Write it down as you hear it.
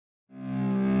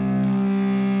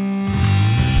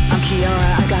Kiara,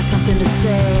 I got something to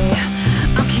say.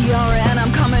 I'm Kiara and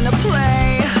I'm coming to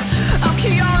play. I'm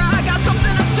Kiara, I got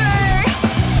something to say.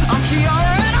 I'm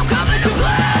Kiara and I'm coming to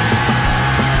play.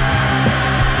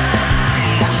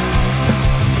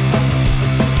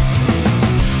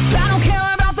 I don't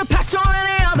care about the past or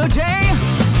any other day.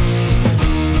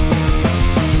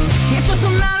 It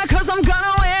doesn't matter cause I'm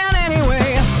gonna win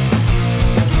anyway.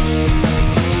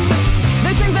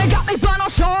 They think they got me but I'll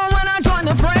show them when I join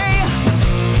the fray.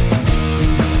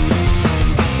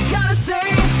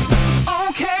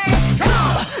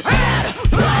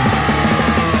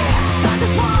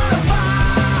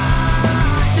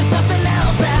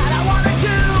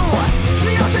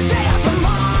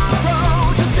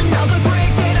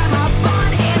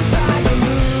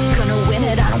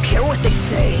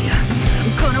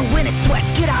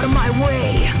 Sweats, get out of my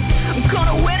way. I'm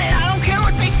gonna win it, I don't care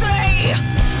what they say.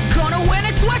 Gonna win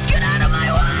it, sweats, get out of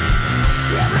my way.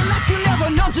 Every match you never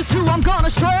know just who I'm gonna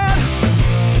shred.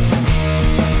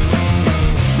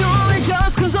 They're only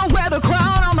jealous cause I wear the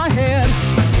crown on my head.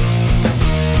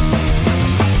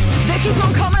 They keep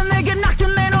on coming, they get knocked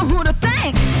and they know who to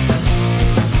thank.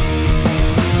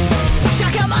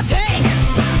 Check out my tank,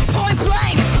 point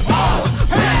blank, all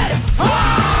red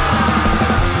fire.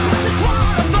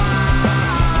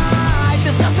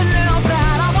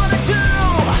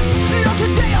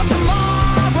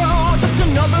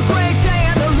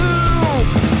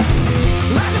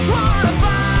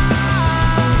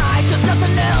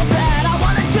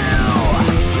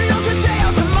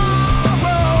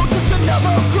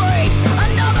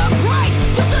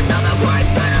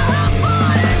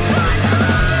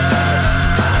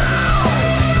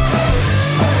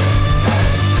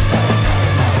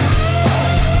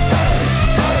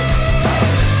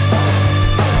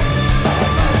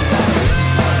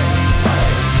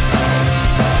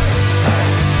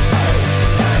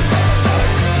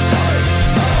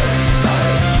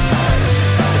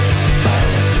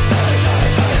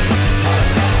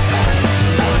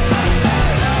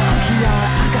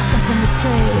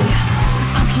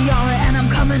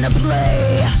 To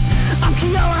play. I'm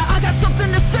Kiara, I got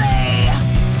something to say.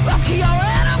 I'm Kiara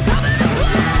and I'm coming to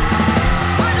play.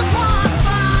 I just wanna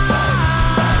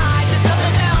fight. There's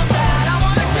nothing else that I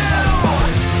wanna do.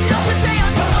 Not today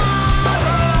or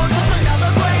tomorrow, just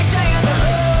another great day in the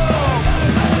loop.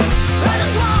 I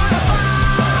just wanna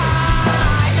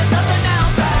fight. There's nothing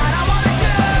else that I wanna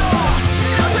do.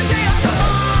 Not today or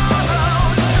tomorrow,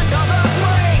 just another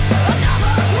great,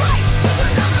 just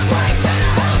another great day to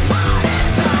have fun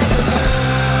inside the loop.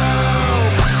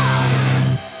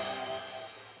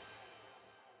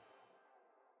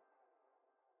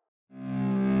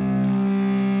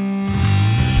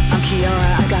 I'm Kiara,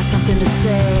 I got something to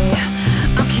say.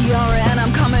 I'm Kiara and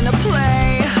I'm coming to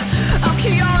play. I'm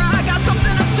Kiara, I got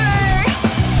something to say.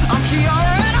 I'm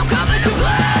Kiara and I'm coming to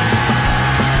play.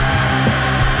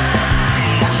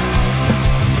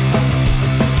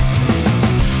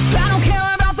 I don't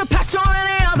care about the past or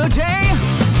any other day.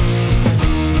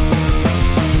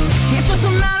 It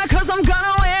doesn't matter cause I'm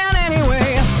gonna win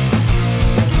anyway.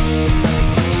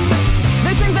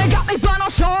 They think they got me but I'll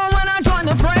show them when I join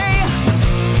the fray.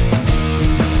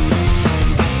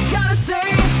 Gotta say,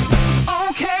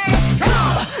 okay,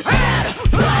 come and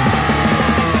play.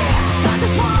 I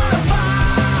just wanna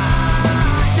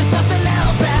fight. There's nothing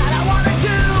else that I wanna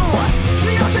do.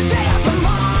 Not today or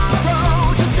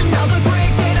tomorrow, just another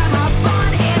great day to have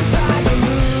fun inside the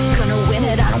loop. Gonna win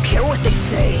it, I don't care what they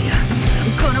say.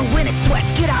 I'm gonna win it,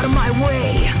 sweats, get out of my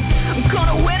way. I'm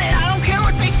gonna win it, I don't care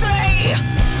what they say.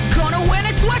 Gonna win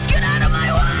it, sweats, get out of my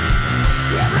way.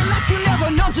 Every match you never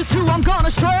know just who I'm gonna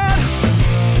shred.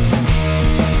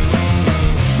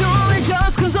 They're only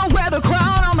jealous cause I wear the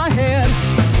crown on my head.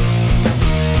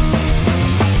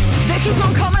 They keep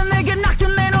on coming, they get knocked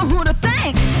and they know who to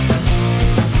thank.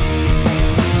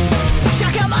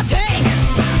 Check out my tank,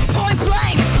 point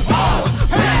blank, all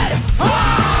red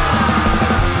fire.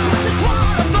 I just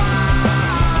wanna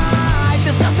fight.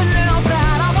 There's nothing else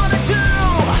that I wanna do.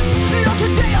 Not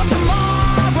today or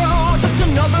tomorrow, just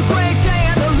another great day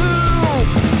in the loop.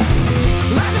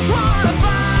 I just wanna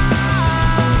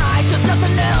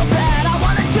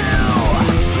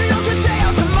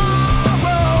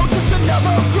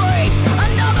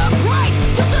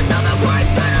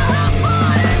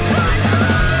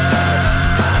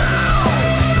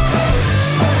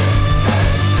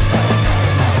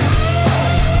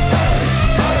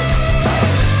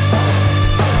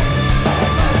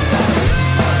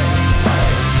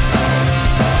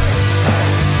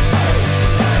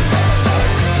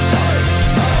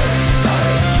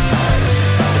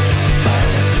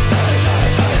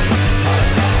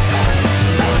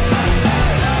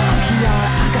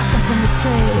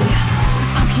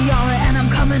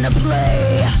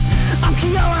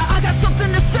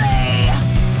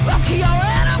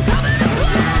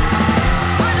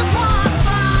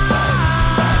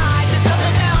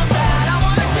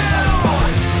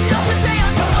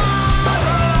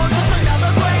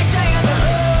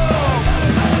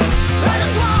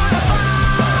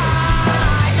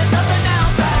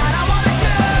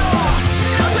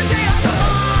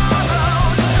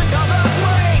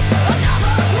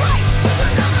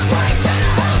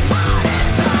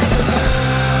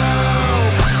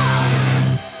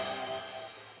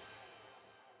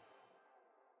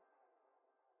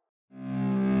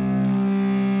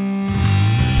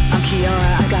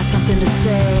Kiara, I got something to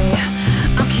say.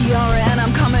 I'm Kiara and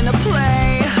I'm coming to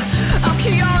play. I'm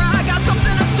Kiara, I got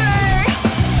something to say.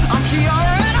 I'm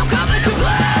Kiara and I'm coming to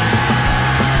play.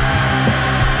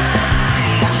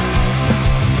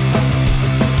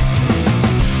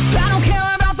 I don't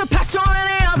care about the past or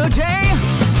any other day.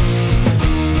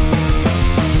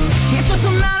 It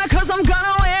doesn't matter cause I'm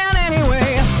gonna win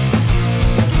anyway.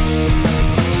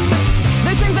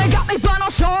 They think they got me but I'll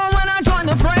show them when I join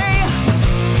the fray.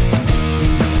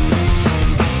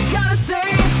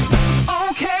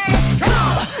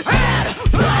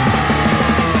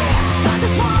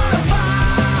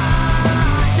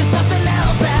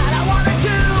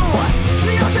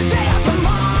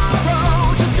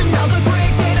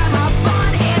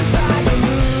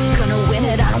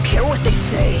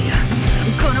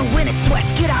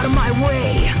 Sweats, get out of my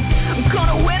way. I'm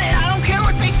gonna win it, I don't care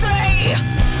what they say.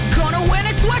 Gonna win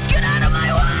it, sweats, get out of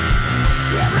my way.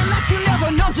 Every match you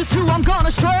never know just who I'm gonna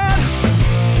shred.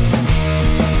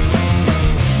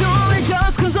 They're only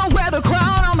jealous cause I wear the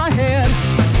crown on my head.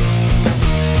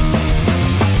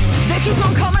 They keep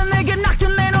on coming, they get knocked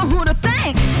and they know who to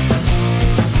thank.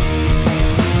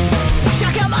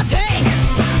 Check out my tank,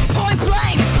 point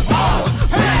blank, all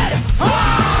red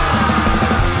fire.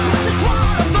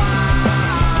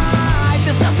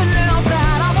 Nothing else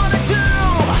that I wanna do.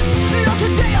 Not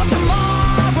today or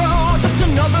tomorrow, just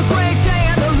another great day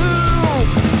in the loop.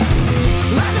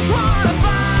 I just wanna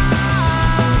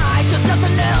fight. There's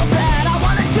nothing else that I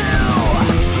wanna do.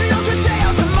 Not today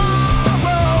or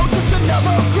tomorrow, just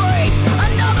another great,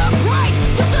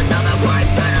 just another great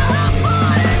day to have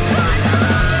fun inside the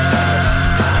loop.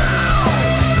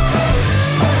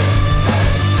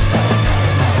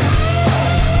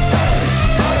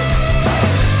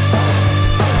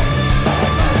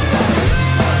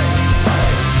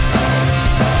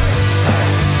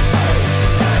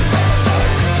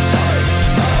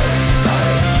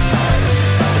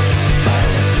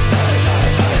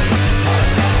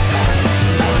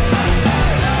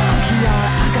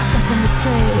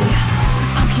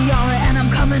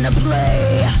 To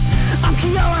play. I'm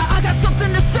Kiara, I got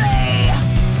something to say.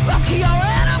 I'm Kiara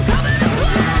and I'm coming to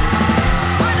play.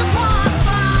 I just wanna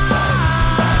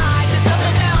fight. There's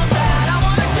nothing else that I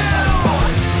wanna do.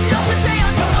 Not today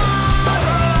or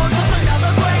tomorrow, just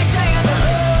another great day in the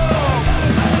loop.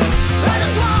 I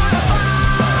just wanna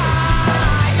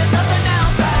fight. There's nothing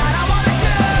else that I wanna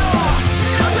do.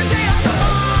 Not today or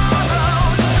tomorrow,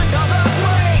 just another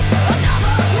great,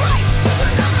 just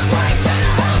another great day to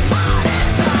have fun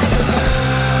inside the loop.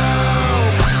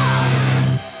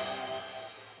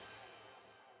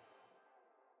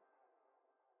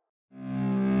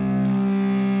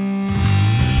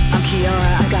 I'm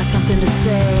Kiara, I got something to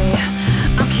say.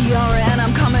 I'm Kiara and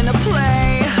I'm coming to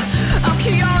play. I'm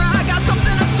Kiara, I got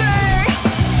something to say.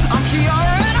 I'm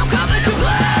Kiara and I'm coming to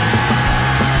play.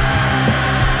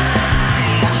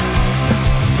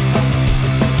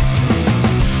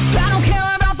 I don't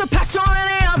care about the past or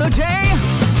any other day.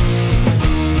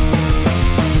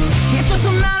 It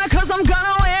doesn't matter cause I'm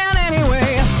gonna win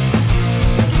anyway.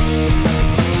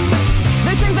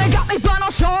 They think they got me but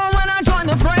I'll show them when I join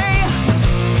the fray.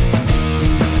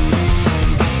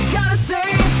 Gotta say,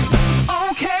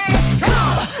 okay,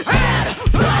 come and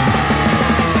play.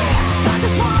 I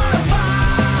just wanna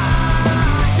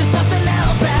fight. There's nothing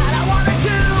else that I wanna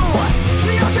do.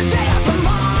 Not today or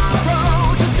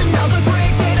tomorrow, just another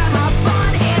great day to have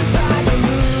fun inside the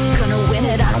loop. Gonna win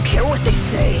it, I don't care what they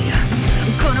say.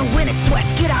 I'm gonna win it,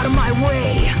 sweats, get out of my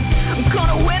way. I'm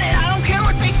gonna win it, I don't care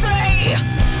what they say.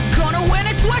 Gonna win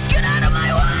it, sweats, get out of my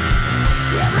way.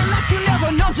 Every match you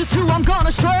never know just who I'm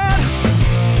gonna shred.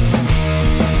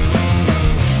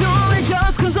 They're only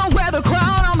jealous cause I wear the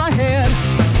crown on my head.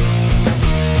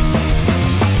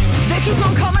 They keep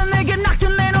on coming, they get knocked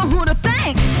and they know who to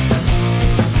thank.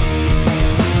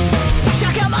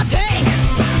 Check out my tank,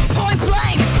 point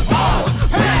blank, all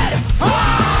red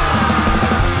fire.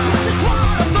 I just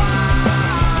wanna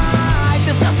fight.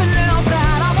 There's nothing else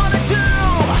that I wanna do.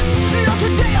 Not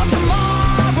today or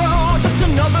tomorrow, just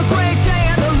another great day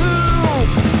in the loop.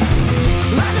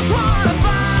 I just wanna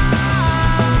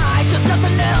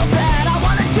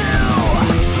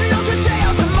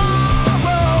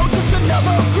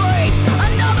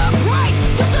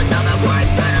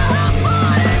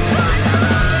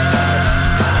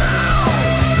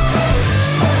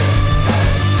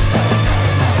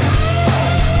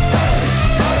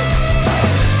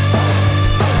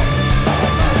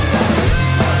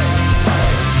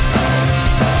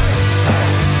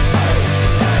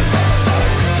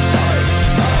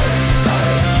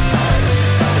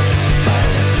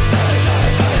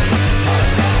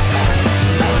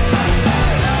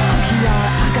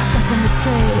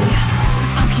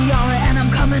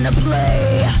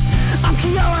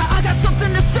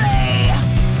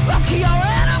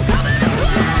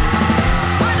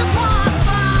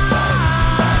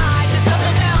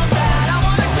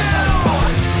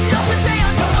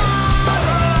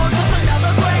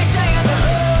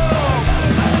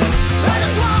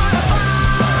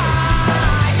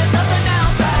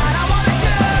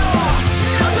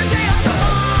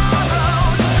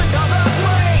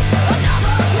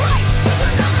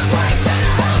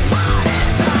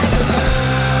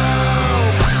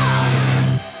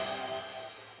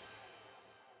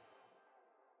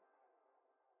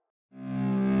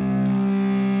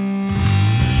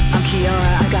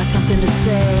Kiara, I got something to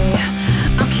say.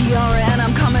 I'm Kiara and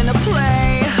I'm coming to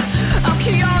play. I'm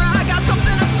Kiara, I got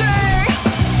something to say.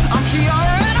 I'm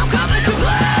Kiara and I'm coming to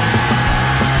play.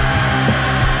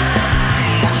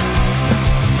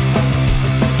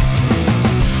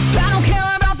 I don't care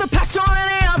about the past or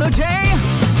any other day.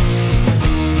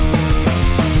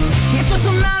 It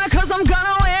doesn't matter cause I'm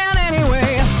gonna win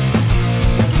anyway.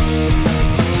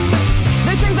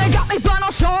 They think they got me but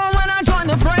I'll show them when I join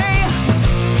the fray.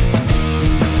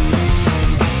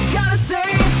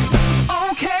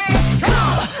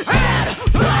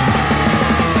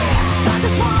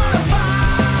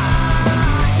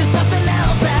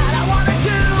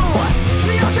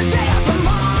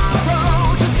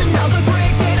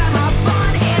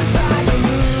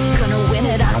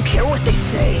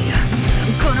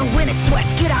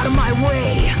 Sweats, get out of my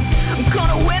way. I'm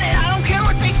gonna win it, I don't care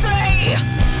what they say.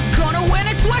 Gonna win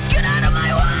it, sweats, get out of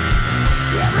my way.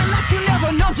 Every match you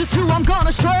never know just who I'm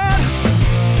gonna shred.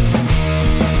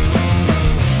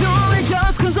 They're only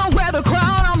jealous cause I wear the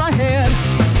crown on my head.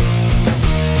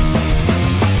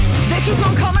 They keep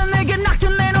on coming, they get knocked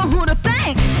and they know who to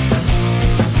thank.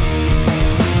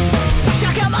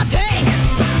 Check out my tank,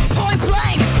 point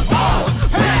blank, all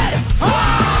red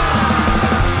fire.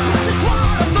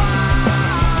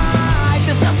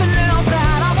 Nothing else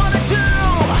that I wanna do.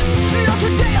 Not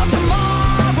today or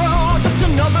tomorrow, just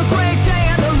another great day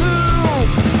in the loop.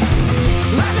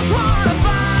 I just wanna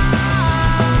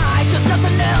fight. There's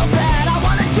nothing else that I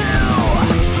wanna do.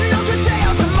 Not today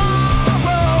or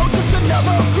tomorrow, just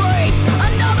another great,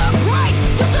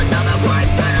 just another great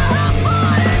day to have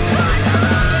fun inside the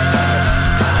loop.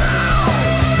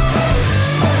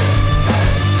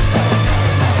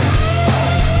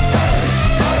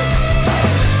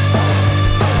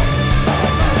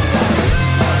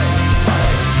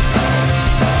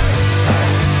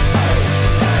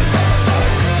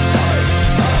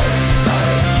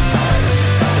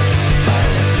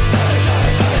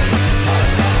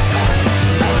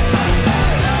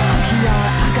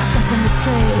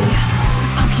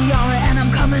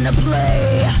 To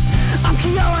play. I'm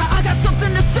Kiara, I got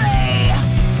something to say.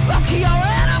 I'm Kiara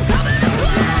and I'm coming to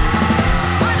play.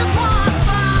 I just wanna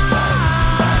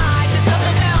fight. There's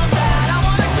nothing else that I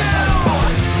wanna do.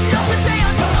 Not today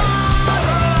or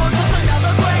tomorrow, just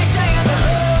another great day in the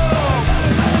loop.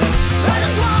 I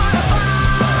just wanna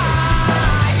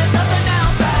fight. There's nothing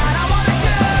else that I wanna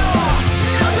do.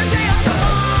 Not today or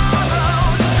tomorrow,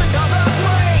 just another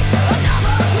great,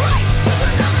 just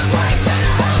another great day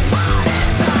to have fun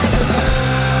inside the loop.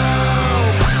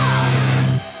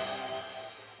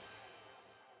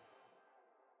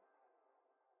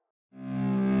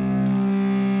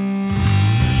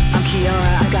 I'm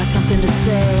Kiara, I got something to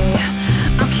say.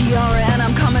 I'm Kiara and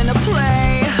I'm coming to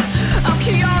play. I'm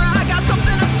Kiara, I got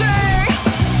something to say.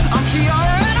 I'm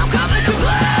Kiara and I'm coming to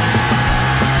play.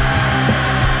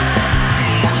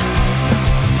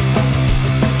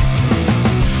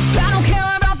 I don't care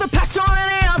about the past or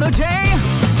any other day.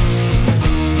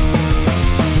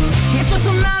 It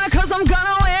doesn't matter cause I'm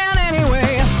gonna win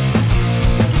anyway.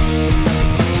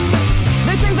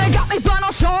 They think they got me but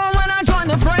I'll show them when I join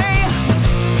the fray.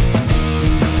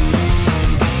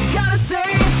 Gotta say,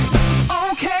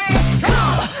 okay,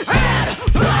 come and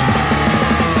play.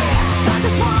 I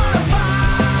just wanna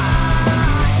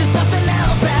fight. There's nothing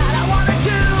else that I wanna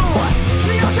do.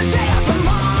 Not today or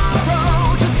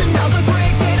tomorrow, just another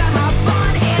great day to have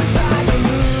fun inside the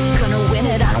loop. Gonna win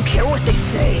it, I don't care what they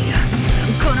say.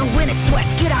 I'm gonna win it,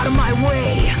 sweats, get out of my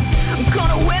way. I'm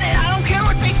gonna win it, I don't care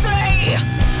what they say.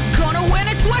 Gonna win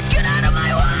it, sweats, get out of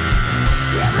my way.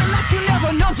 Every match you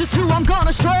never know just who I'm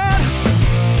gonna shred.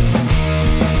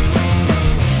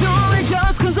 They're only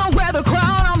jealous cause I wear the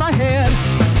crown on my head.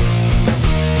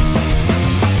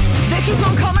 They keep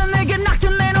on coming, they get knocked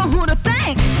and they know who to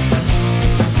thank.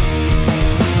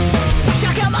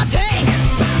 Check out my tank,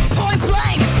 point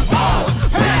blank, all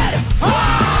red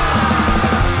fire.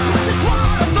 I just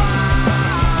wanna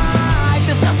fight.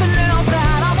 There's nothing else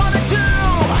that I wanna do.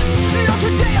 Not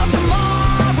today or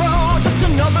tomorrow, just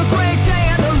another great day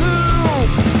in the loop.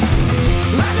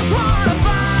 I just wanna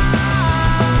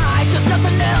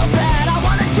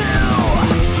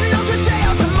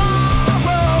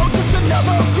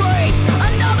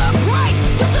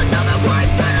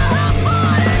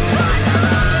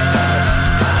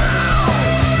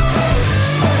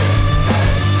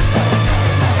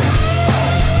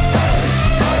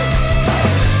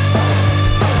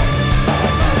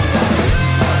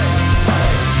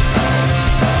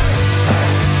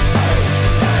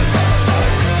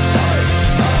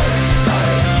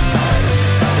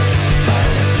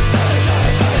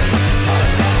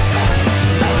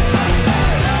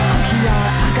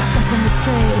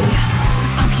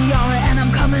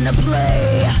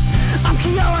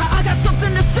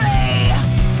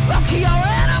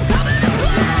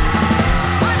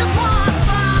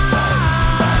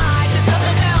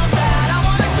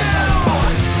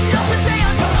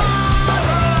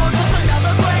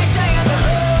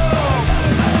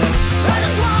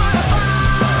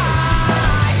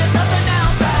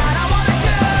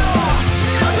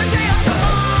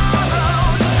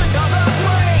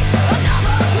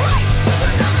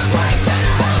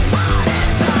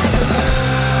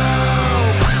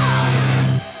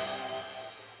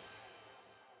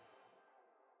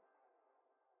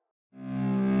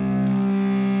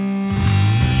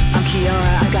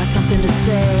Kiara, I got something to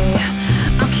say.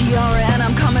 I'm Kiara and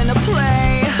I'm coming to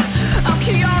play. I'm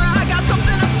Kiara, I got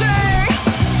something to say.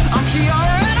 I'm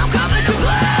Kiara and I'm coming to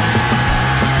play.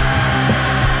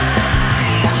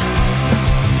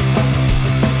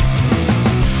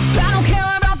 I don't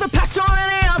care about the past or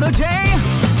any other day.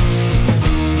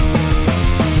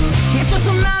 It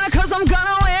doesn't matter cause I'm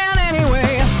gonna win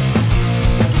anyway.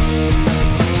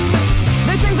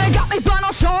 They think they got me but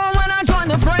I'll show them when I join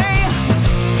the fray.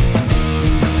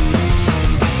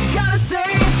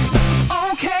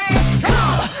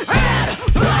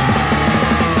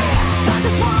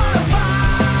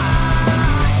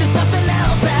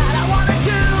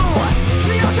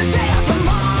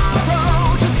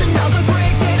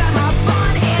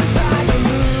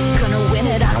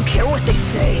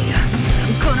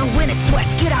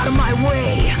 Sweats, get out of my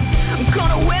way. I'm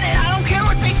gonna win it, I don't care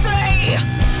what they say.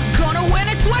 Gonna win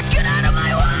it, sweats, get out of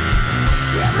my way.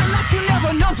 Every match you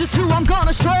never know just who I'm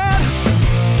gonna shred.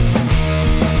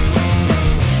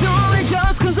 They're only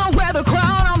jealous cause I wear the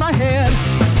crown on my head.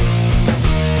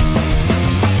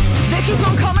 They keep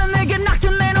on coming, they get knocked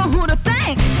and they know who to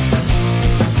thank.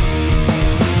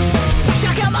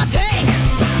 Check out my tank,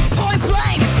 point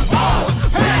blank, all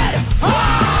red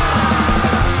fire.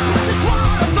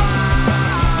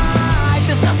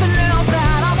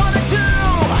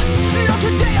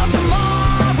 Today or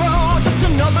tomorrow, just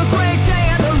another great day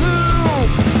in the loop.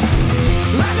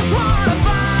 I just wanna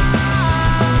fight,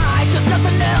 there's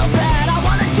nothing else that I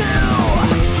wanna do.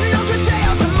 No today or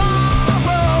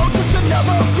tomorrow, just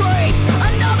another great,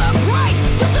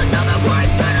 just another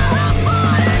great day to have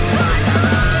fun inside the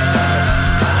loop.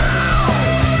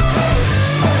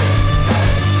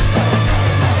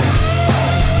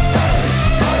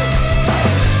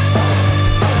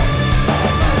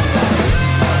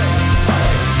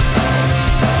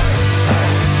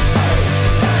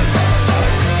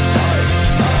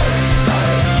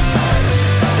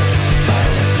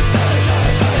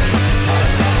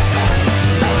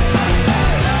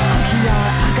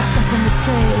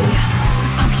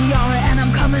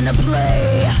 To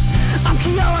play. I'm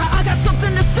Kiara, I got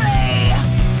something to say.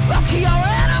 I'm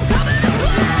Kiara and I'm coming to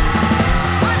play.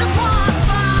 I just wanna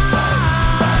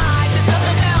fight, there's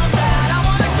nothing else that I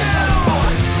wanna do.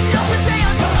 No today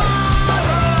or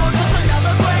tomorrow, just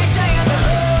another great day in the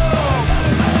loop.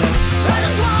 I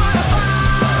just wanna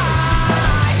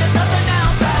fight, there's nothing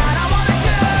else that I wanna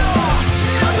do.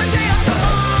 No today or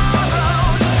tomorrow,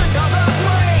 just another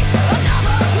great,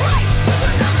 just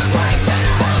another great day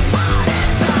to have fun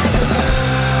inside.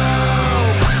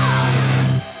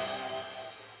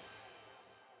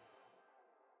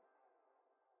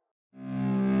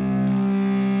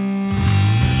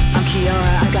 I'm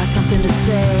Kiara, I got something to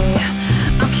say.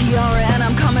 I'm Kiara and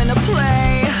I'm coming to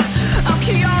play. I'm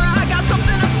Kiara, I got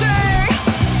something to say.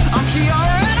 I'm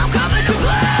Kiara and I'm coming to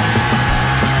play.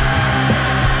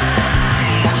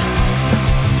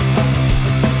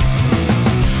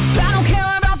 I don't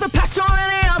care about the past or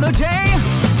any other day.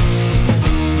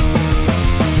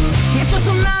 It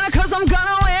doesn't matter cause I'm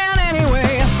gonna win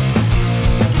anyway.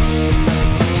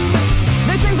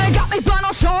 They think they got me but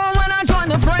I'll show them when I join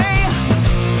the fray.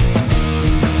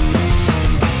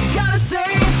 Gotta say,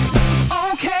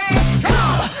 okay,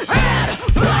 come and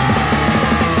play.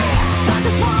 I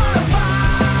just wanna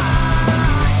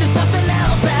fight, there's nothing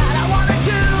else that I wanna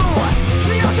do.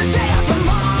 No today or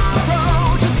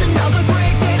tomorrow, just another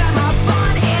great day to have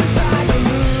fun inside the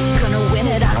loop. Gonna win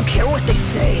it, I don't care what they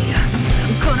say.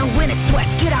 I'm gonna win it,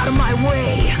 sweats, get out of my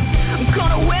way. I'm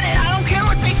gonna win it, I don't care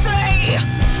what they say.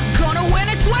 Gonna win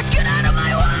it, sweats, get out of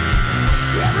my way.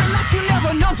 Every match you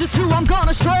never know just who I'm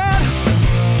gonna shred.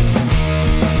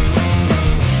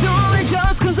 They're only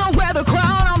jealous cause I wear the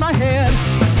crown on my head.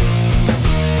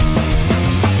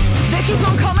 They keep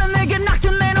on coming, they get knocked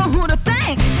and they know who to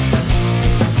thank.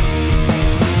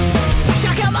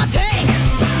 Check out my tank,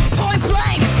 point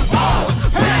blank, all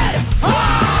red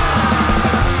fire.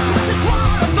 I just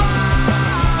wanna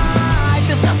fight,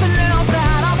 there's nothing else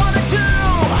that I wanna do.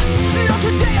 No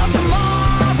today or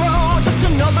tomorrow, just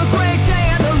another great day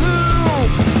in the loop.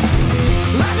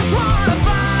 I just wanna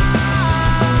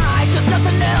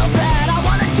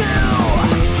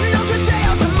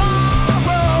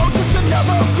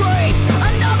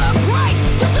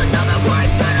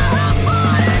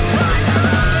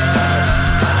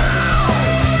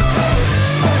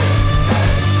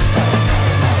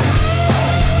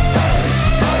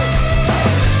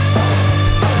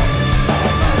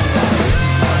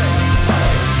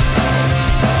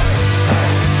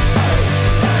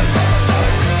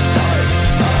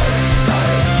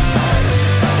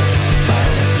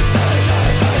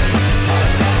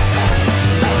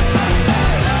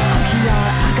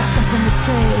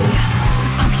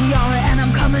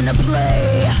coming to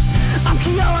play. I'm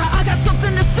Kiara, I got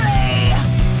something to say.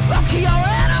 I'm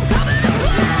Kiara and I'm coming to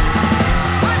play.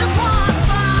 I just wanna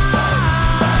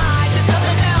fight. There's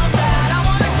nothing else that I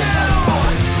wanna do.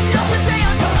 Not today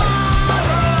or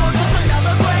tomorrow, just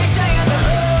another great day in the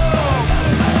loop.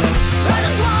 I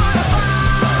just wanna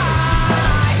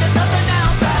fight. There's nothing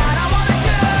else that I wanna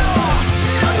do.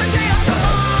 Not today or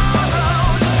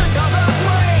tomorrow, just another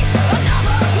great,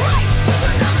 just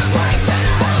another great day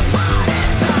to have fun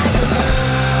inside the loop.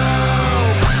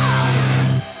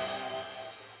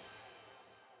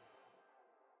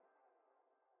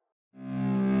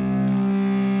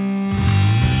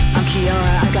 I'm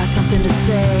Kiara, I got something to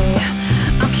say.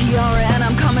 I'm Kiara and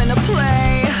I'm coming to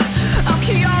play. I'm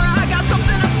Kiara, I got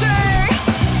something to say.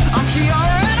 I'm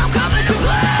Kiara and I'm coming to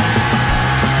play.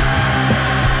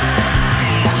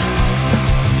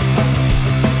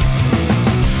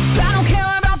 I don't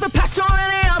care about the past or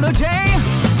any other day.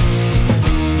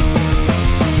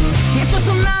 It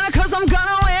doesn't matter cause I'm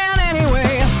gonna win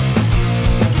anyway.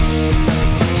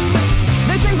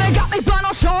 They think they got me but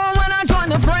I'll show 'em when I join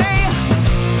the fray.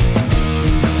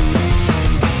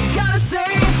 Gotta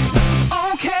say,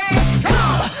 okay,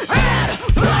 come and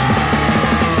play.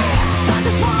 I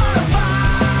just wanna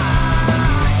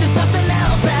fight. There's nothing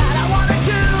else that I wanna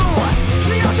do.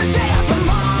 Not today or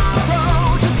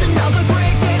tomorrow, just another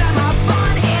great day to have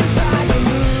fun inside the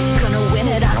loop. Gonna win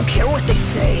it, I don't care what they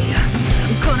say.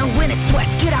 I'm gonna win it,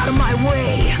 sweats, get out of my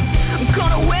way. I'm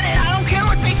gonna win it, I don't care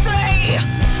what they say.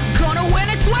 Gonna win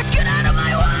it, sweats, get out of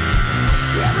my way.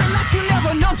 Every match you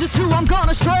never know just who I'm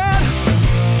gonna shred.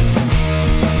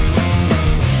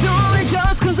 They're only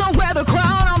jealous cause I wear the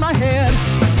crown on my head.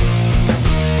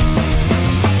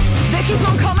 They keep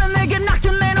on coming, they get knocked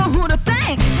and they know who to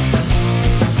thank.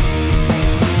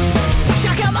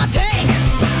 Check out my tank,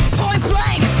 point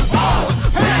blank, all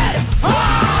red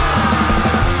fire.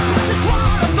 I just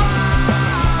wanna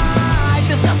fight.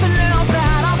 There's nothing else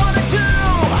that I wanna do.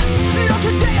 Not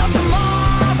today or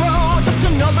tomorrow, just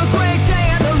another great day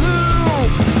in the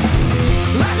loop.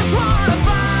 I just wanna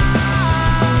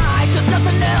fight. There's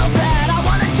nothing else that I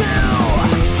wanna do.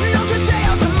 Not today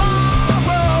or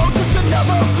tomorrow, just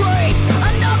another great,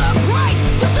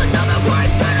 just another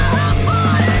great day to have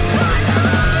fun inside the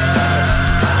loop.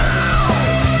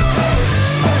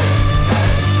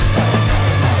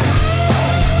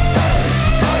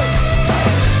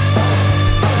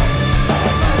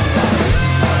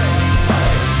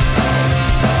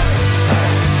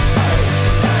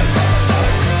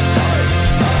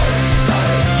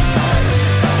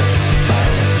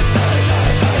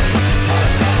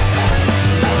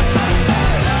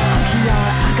 I'm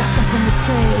Kiara, I got something to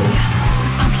say.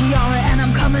 I'm Kiara and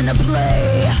I'm coming to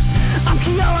play. I'm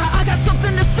Kiara, I got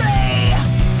something to say.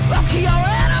 I'm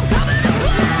Kiara and I'm coming to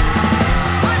play.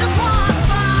 I just wanna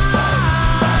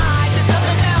fight. There's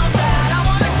nothing else that I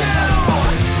wanna do.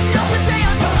 Not today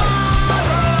or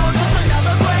tomorrow, just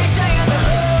another great day in the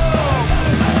loop.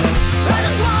 I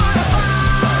just wanna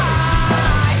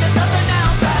fight. There's nothing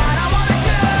else that I wanna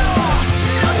do.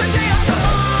 Not today or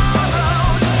tomorrow,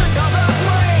 just another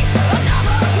great,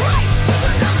 just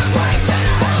another great day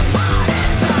to have fun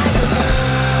inside the loop.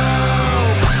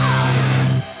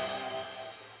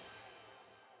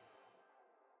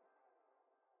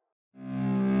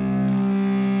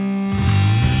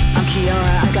 I'm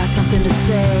Kiara, I got something to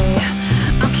say.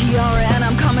 I'm Kiara and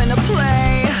I'm coming to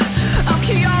play. I'm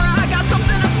Kiara, I got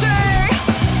something to say.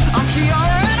 I'm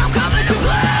Kiara and I'm coming to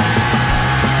play.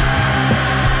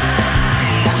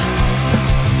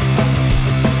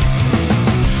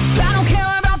 I don't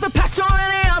care about the past or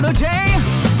any other day.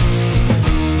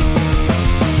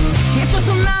 It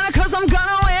doesn't matter cause I'm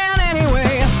gonna win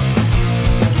anyway.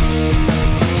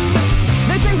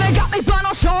 They think they got me but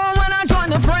I'll show 'em when I join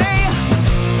the fray.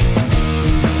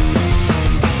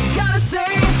 Gotta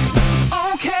say,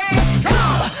 okay,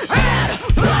 come and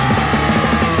play.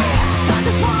 I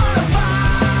just wanna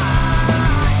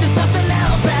fight. There's nothing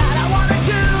else that I wanna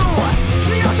do.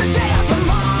 Not today or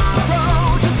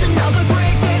tomorrow, just another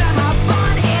great day to have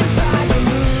fun inside the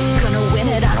loop. Gonna win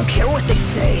it, I don't care what they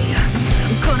say.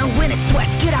 I'm gonna win it,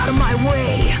 sweats, get out of my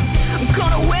way. I'm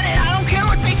gonna win it, I don't care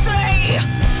what they say.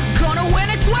 Gonna win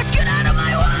it, sweats, get out of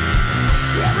my way.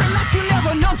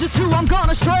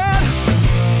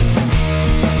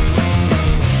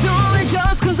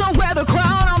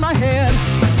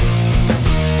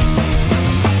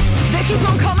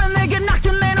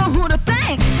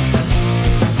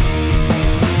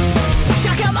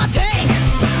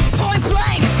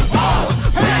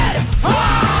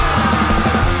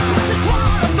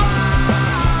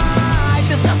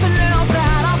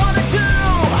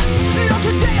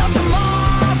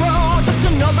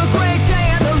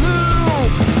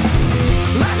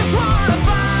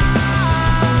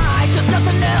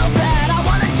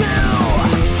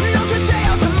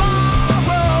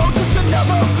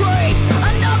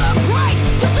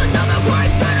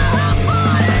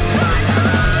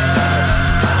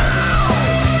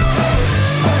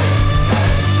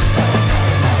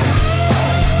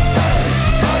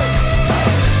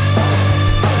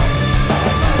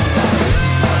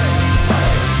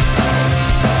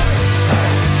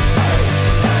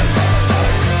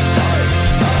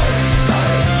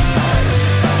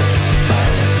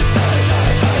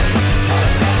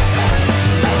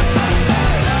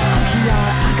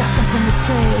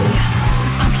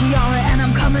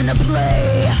 to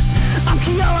play. I'm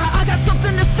Kiara, I got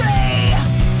something to say.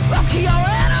 I'm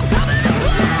Kiara and I'm coming to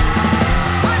play.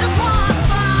 I just wanna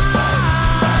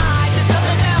fight. There's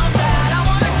nothing else that I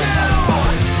wanna do.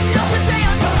 Not today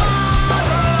or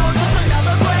tomorrow, just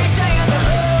another great day in the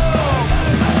loop.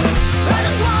 I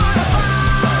just wanna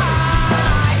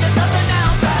fight. There's nothing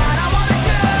else that I wanna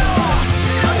do.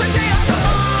 Not today or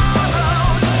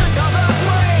tomorrow, just another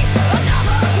great,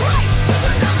 just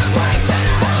another great day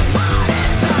to have fun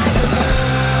inside the loop.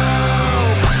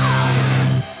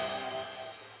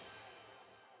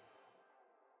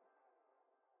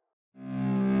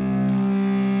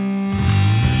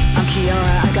 I'm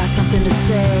Kiara, I got something to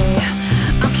say.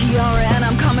 I'm Kiara and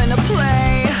I'm coming to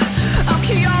play. I'm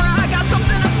Kiara, I got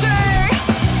something to say.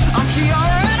 I'm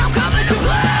Kiara and I'm coming to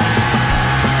play.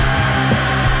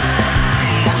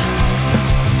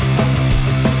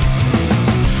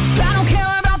 I don't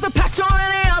care about the past or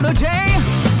any other day.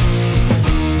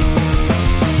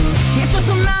 It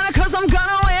doesn't matter cause I'm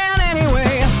gonna win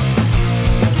anyway.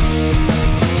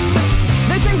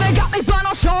 They think they got me but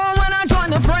I'll show 'em when I join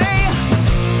the fray.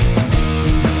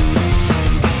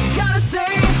 Gotta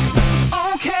say,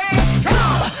 okay,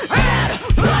 come and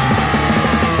play.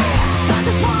 I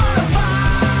just wanna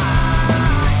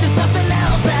fight. There's nothing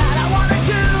else that I wanna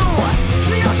do.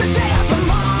 Not today or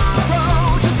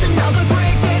tomorrow, just another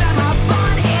great day to have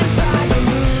fun inside the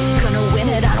loop. Gonna win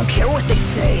it, I don't care what they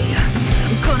say.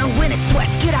 I'm gonna win it,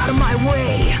 sweats, get out of my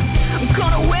way. I'm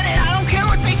gonna win it, I don't care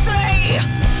what they say.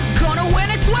 Gonna win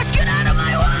it, sweats, get out of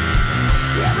my way.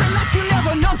 Every match you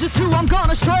never know just who I'm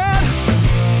gonna shred.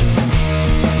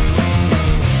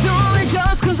 They're only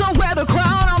jealous cause I wear the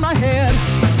crown on my head.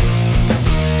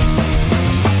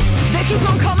 They keep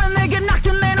on coming, they get knocked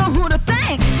and they know who to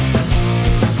thank.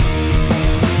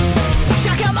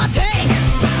 Check out my tank,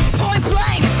 point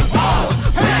blank, all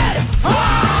red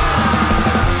fire.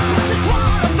 I just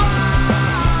wanna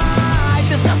fight.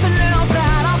 There's nothing else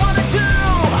that I wanna do.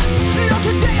 Not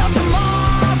today or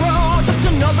tomorrow, just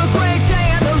another great day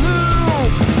in the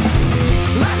loop.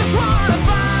 I just wanna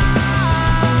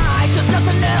fight. There's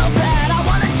nothing else that I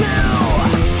wanna do.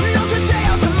 Not today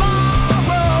or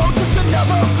tomorrow, just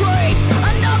another great,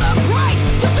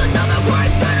 just another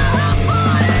great day to have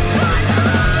fun inside the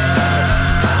loop.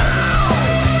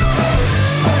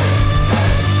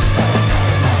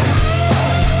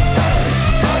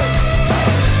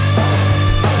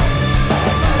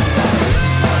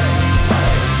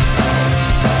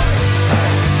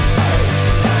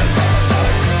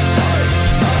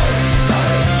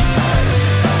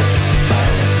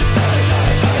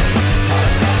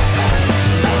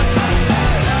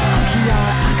 I'm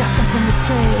Kiara, I got something to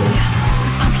say.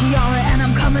 I'm Kiara and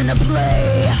I'm coming to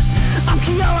play. I'm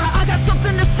Kiara, I got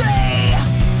something to say.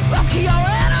 I'm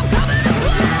Kiara and I'm coming to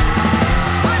play.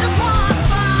 I just wanna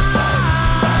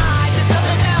fight. There's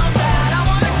nothing else that I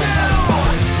wanna do.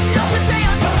 Not today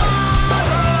or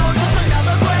tomorrow, just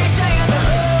another great day in the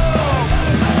loop.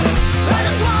 I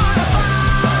just wanna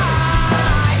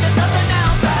fight. There's nothing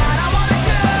else that I wanna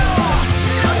do.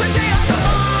 Not today or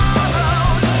tomorrow,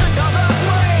 just another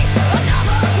great,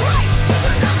 just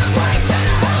another great day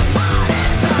to have fun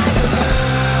inside the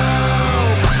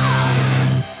loop.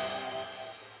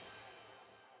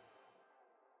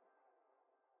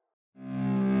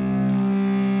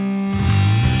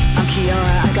 I'm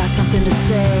Kiara, I got something to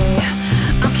say.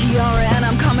 I'm Kiara and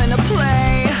I'm coming to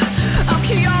play. I'm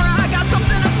Kiara, I got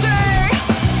something to say.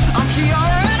 I'm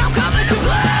Kiara and I'm coming to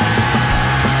play.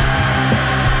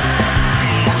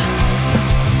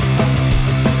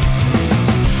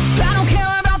 I don't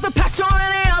care about the past or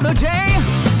any other day.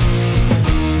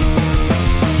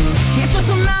 It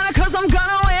doesn't matter cause I'm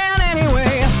gonna win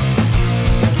anyway.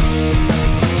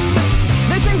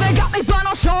 They think they got me but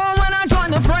I'll show 'em when I join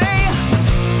the fray.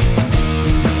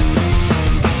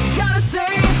 Gotta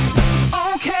say,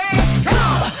 okay,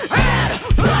 come and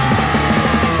play.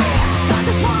 I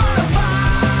just wanna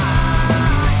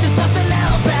fight. There's nothing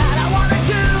else that I wanna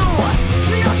do.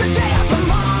 Not today or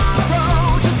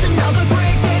tomorrow, just another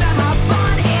great day to have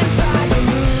fun inside the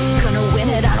loop. Gonna win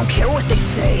it, I don't care what they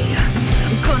say.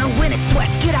 I'm gonna win it,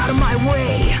 sweats, get out of my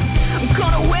way. I'm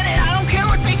gonna win it, I don't care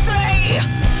what they say.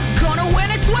 Gonna win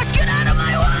it, sweats, get out of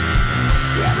my way.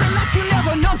 Every match you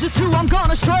never know just who I'm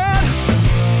gonna shred.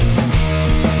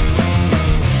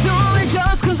 They're only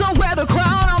jealous cause I wear the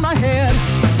crown on my head.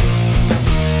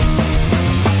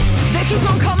 They keep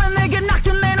on coming, they get knocked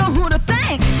and they know who to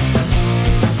thank.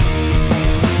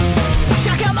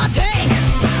 Check out my tank,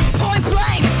 point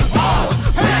blank, all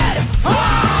red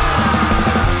fire.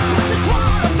 I just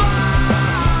wanna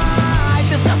fight.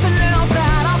 There's nothing else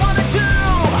that I wanna do.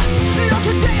 Not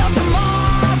today or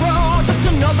tomorrow, just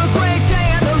another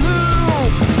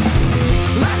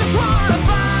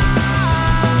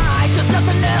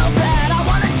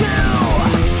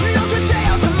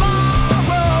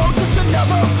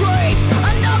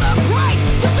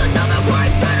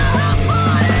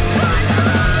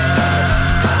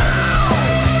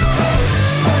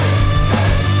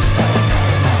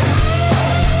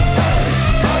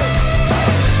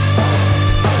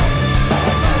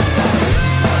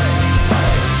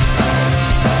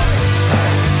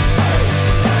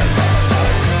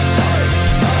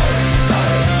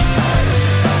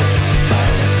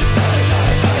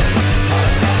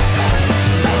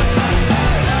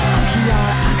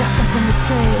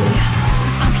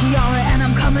Kiara and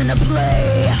I'm coming to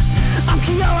play. I'm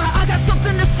Kiara, I got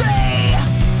something to say.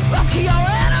 I'm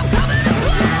Kiara and I'm coming to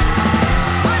play.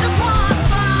 I just wanna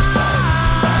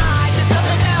fight. There's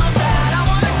nothing else that I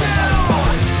wanna do.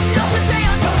 Not today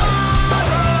or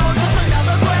tomorrow. Just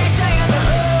another great day in the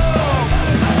loop.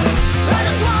 I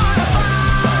just wanna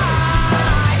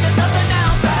fight. There's nothing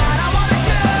else that I wanna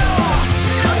do.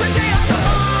 Not today or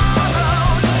tomorrow.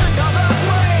 Just another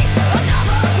great,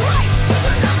 just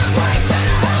another great day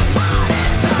to have fun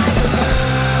inside the loop.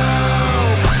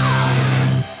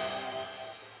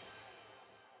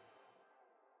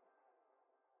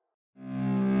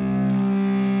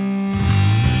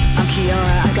 I'm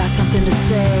Kiara, I got something to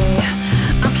say.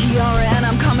 I'm Kiara and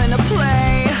I'm coming to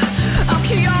play. I'm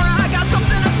Kiara, I got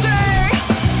something to say.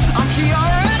 I'm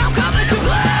Kiara and I'm coming to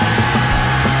play.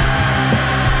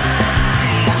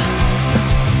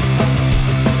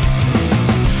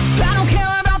 I don't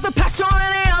care about the past or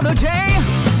any other day.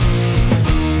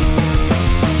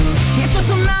 It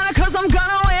doesn't matter cause I'm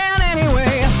gonna win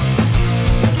anyway.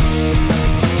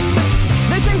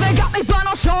 They think they got me but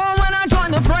I'll show 'em when I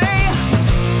join the fray.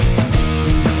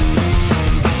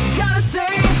 Gotta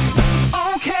say,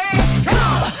 okay,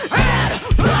 come and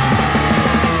play.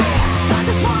 I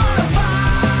just wanna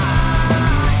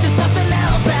fight. There's nothing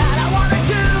else that I wanna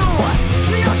do.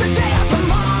 Not today or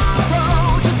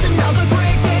tomorrow. Just another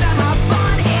great day to have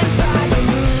fun inside the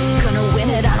loop. Gonna win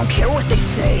it, I don't care what they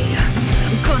say.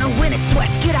 I'm gonna win it,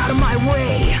 sweats, get out of my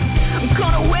way. I'm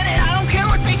gonna win it, I don't care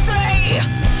what they say.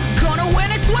 Gonna win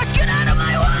it, sweats, get out of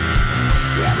my way.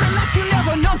 Every match you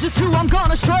never know just who I'm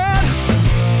gonna shred.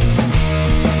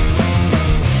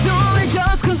 They're only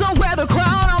just cause I wear the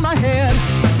crown on my head.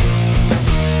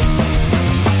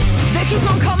 They keep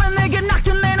on coming, they get knocked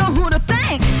and they know who to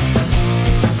thank.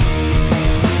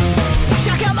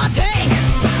 Check out my tank,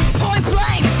 point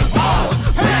blank, all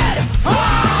red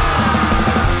fire.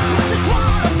 I just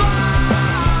wanna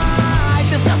fight.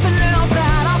 There's nothing else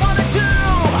that I wanna do.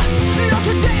 Not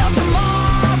today or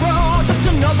tomorrow. Just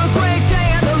another great day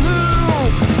in the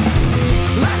loop.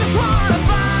 I just wanna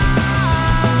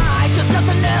fight. There's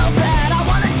nothing else that I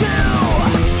wanna do.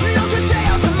 Not today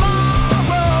or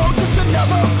tomorrow. Just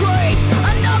another great,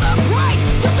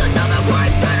 just another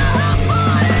great day to have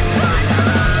fun inside the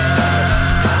loop.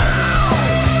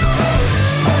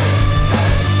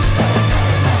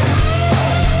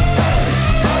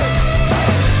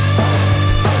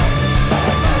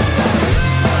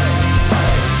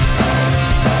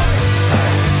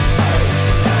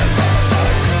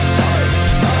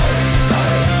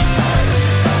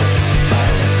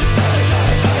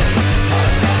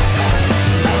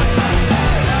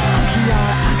 I'm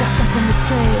Kiara, I got something to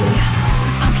say.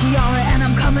 I'm Kiara and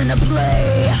I'm coming to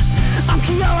play. I'm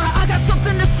Kiara, I got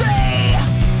something to say.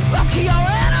 I'm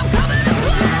Kiara and I'm coming to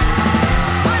play.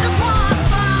 I just wanna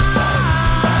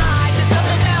fight. There's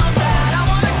nothing else that I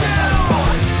wanna do.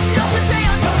 Not today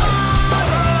or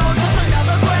tomorrow. Just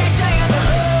another great day in the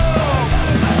loop.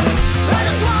 I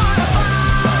just wanna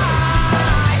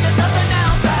fight. There's nothing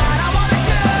else that I wanna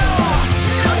do.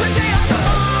 Not today or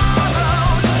tomorrow.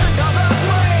 Just another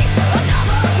great,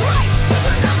 just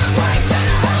another great day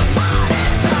to have fun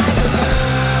inside the loop.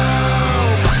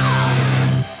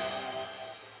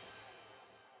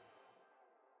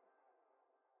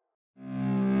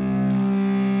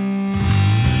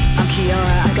 I'm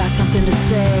Kiara, I got something to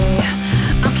say.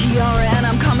 I'm Kiara and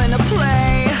I'm coming to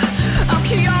play. I'm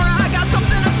Kiara, I got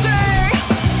something to say.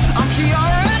 I'm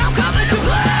Kiara and I'm coming to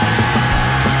play.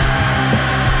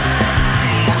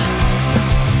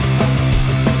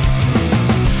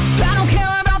 I don't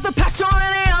care about the past or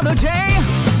any other day.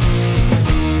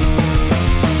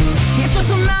 It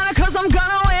doesn't matter cause I'm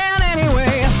gonna win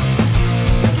anyway.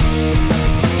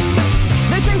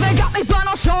 They think they got me but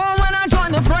I'll show 'em when I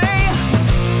join the fray.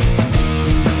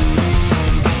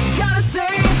 Gotta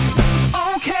say,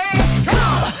 okay,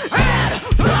 come and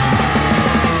play.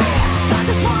 I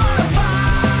just wanna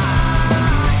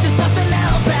fight. There's nothing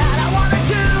else that I wanna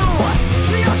do.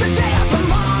 Not today or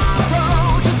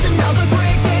tomorrow. Just another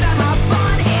great day to have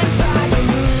fun inside the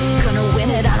loop. Gonna win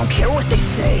it, I don't care what they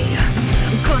say.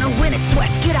 I'm gonna win it,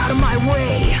 sweats, get out of my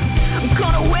way. I'm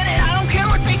gonna win it, I don't care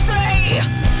what they say.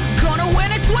 Gonna win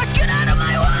it, sweats, get out of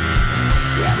my way.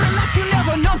 Every match you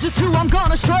never know just who I'm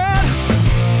gonna shred.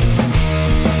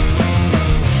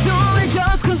 They're only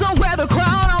just cause I wear the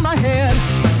crown on my head.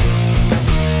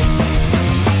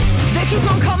 They keep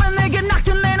on coming, they get knocked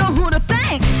and they know who to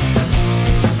thank.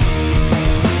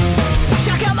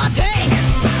 Check out my tank,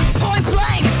 point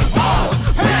blank, all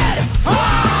red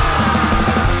fire.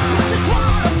 I just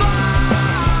wanna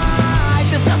fight.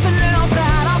 There's nothing else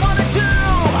that I wanna do.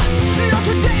 Not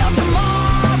today or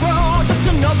tomorrow.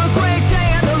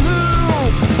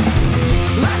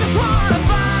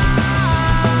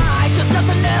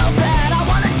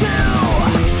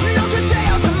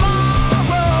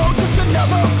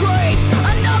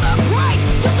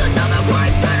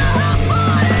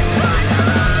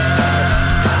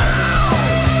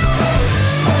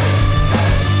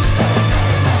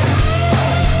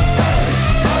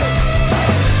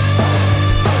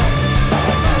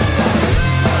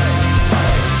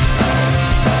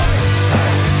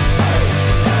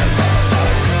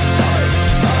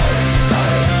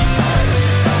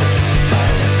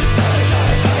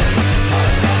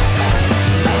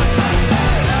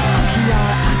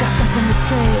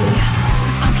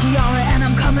 Kiara and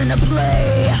I'm coming to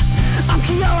play. I'm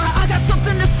Kiara, I got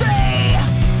something to say.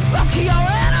 I'm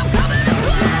Kiara and I'm coming to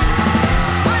play.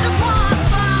 I just wanna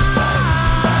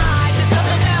fight. There's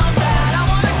nothing else that I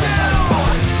wanna do.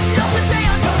 Not today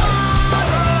or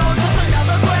tomorrow, just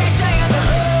another great day in the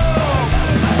loop.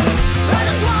 I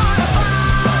just wanna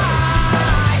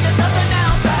fight. There's nothing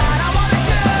else that I wanna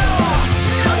do.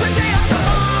 Not today or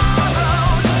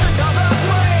tomorrow, just another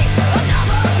great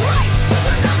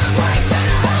day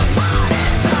to have fun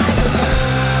inside the loop.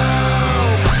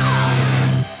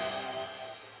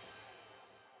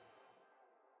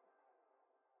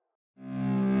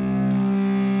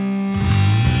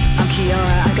 I'm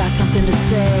Kiara, I got something to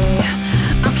say.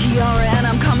 I'm Kiara and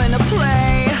I'm coming to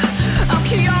play. I'm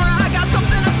Kiara, I got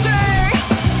something to say.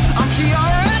 I'm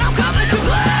Kiara and I'm coming to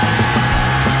play.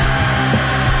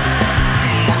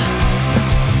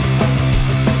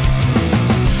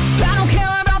 I don't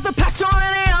care about the past or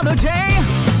any other day.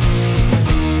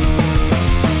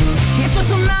 It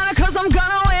doesn't matter cause I'm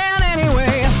gonna win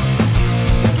anyway.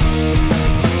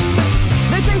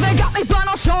 They think they got me but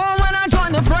I'll show 'em when I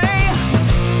join the fray.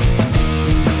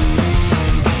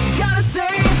 Gotta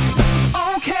say,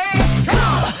 okay,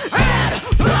 come and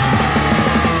play.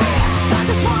 I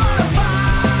just wanna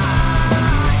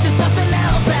fight. There's nothing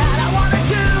else that I wanna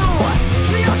do.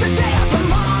 Not today or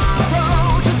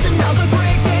tomorrow, just another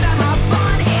great day to have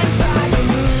fun inside the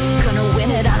loop. Gonna win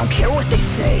it, I don't care what they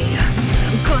say.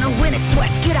 I'm gonna win it,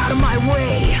 sweats, get out of my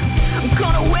way. I'm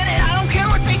gonna win it, I don't care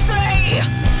what they say.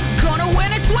 Gonna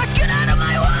win it, sweats, get out of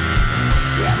my way.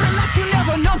 Every match you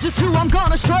never know just who I'm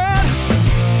gonna shred.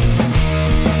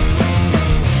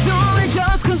 They're only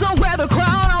just cause I wear the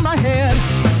crown on my head.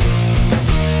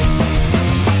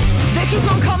 They keep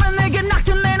on coming, they get knocked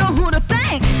and they know who to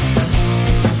thank.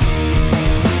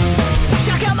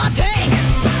 Check out my tank,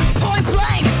 point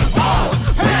blank, all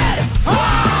red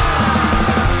fire.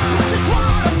 I just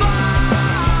wanna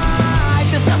fight.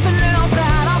 There's nothing else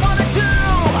that I wanna do.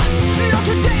 Not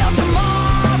today or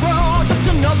tomorrow, just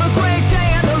another great day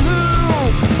in the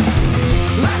loop.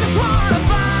 I just wanna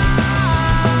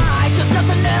fight. There's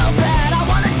nothing else that I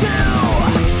wanna do.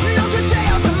 Not today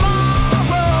or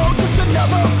tomorrow, just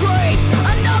another great,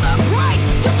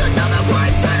 just another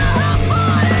great day to have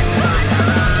fun inside the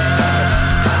loop.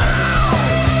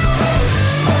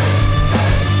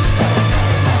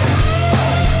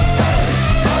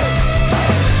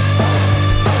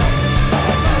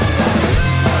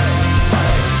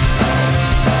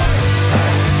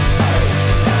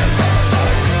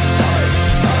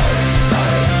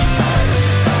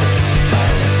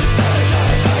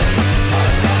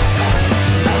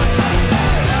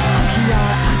 I'm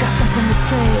Kiara, I got something to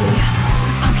say.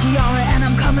 I'm Kiara and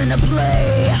I'm coming to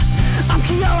play. I'm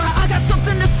Kiara, I got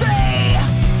something to say.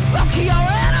 I'm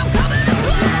Kiara and I'm coming to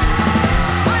play.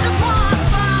 I just wanna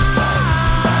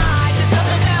fight. There's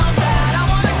nothing else that I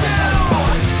wanna do.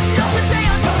 Not today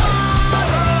or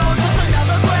tomorrow, just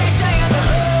another great day in the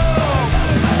loop.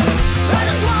 I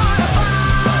just wanna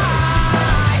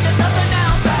fight. There's nothing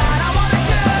else that I wanna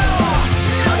do.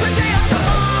 Not today or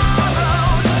tomorrow,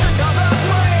 just another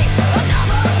great,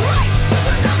 just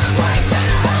another great day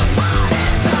to have fun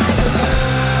inside the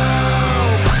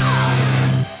loop.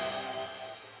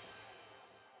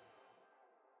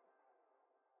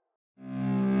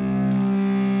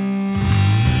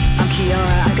 I'm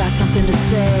Kiara, I got something to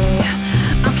say.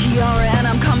 I'm Kiara and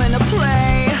I'm coming to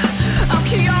play. I'm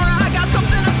Kiara, I got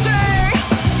something to say.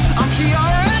 I'm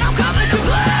Kiara and I'm coming to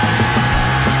play.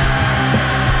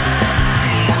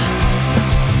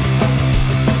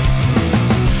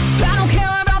 I don't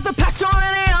care about the past or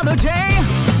any other day.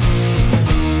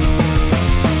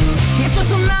 It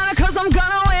doesn't matter cause I'm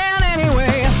gonna win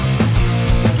anyway.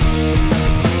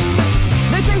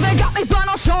 They think they got me but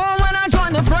I'll show 'em when I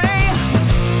join the fray.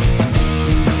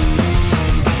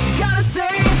 Gotta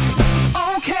say,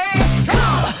 okay,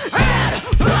 come and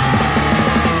play.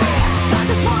 I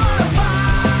just wanna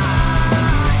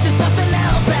fight. There's nothing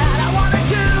else that I wanna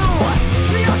do.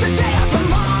 Not today or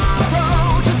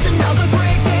tomorrow, just another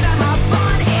great day to have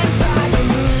fun inside the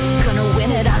loop. Gonna win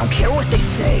it, I don't care what they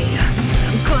say.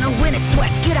 I'm gonna win it,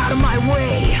 sweats, get out of my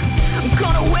way. I'm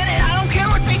gonna win it, I don't care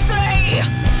what they say.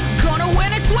 Gonna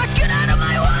win it, sweats, get out of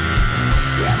my way.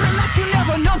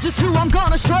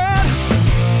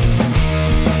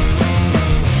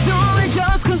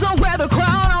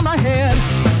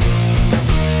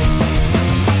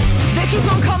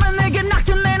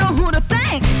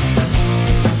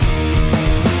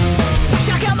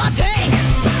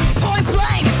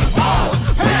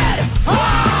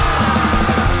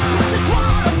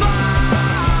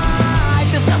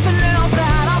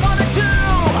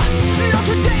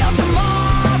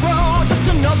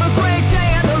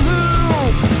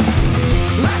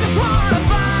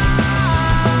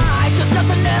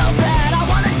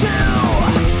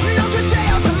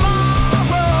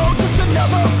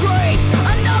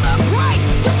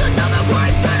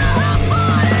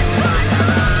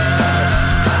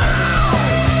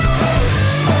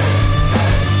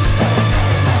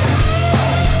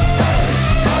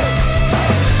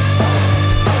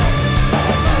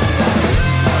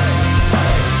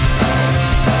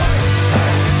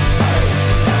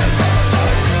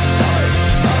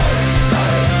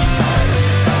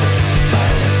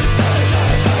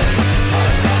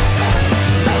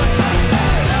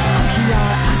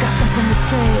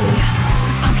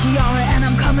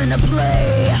 coming to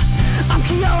play. I'm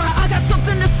Kiara, I got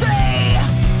something to say.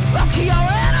 I'm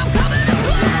Kiara and I'm coming to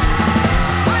play.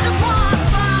 I just wanna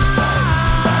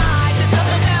fight. There's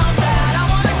nothing else that I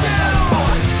wanna do.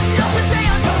 Not today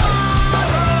or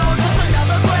tomorrow, just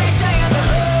another great day in the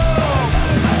loop.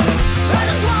 I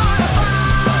just wanna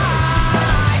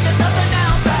fight. There's nothing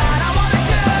else that I wanna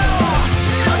do.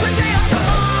 Not today or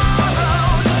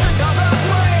tomorrow, just another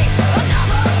great,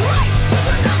 just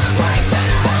another great day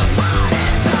to have fun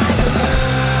inside the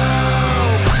loop.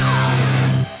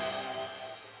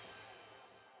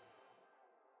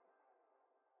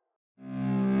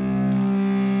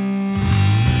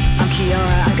 I'm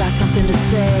Kiara, I got something to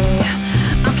say.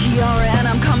 I'm Kiara and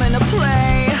I'm coming to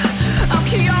play. I'm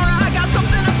Kiara, I got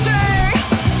something to say.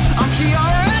 I'm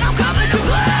Kiara and I'm coming to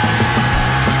play.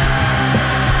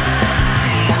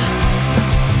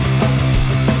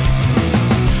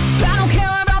 I don't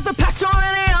care about the past or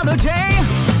any other day.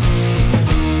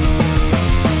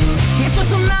 It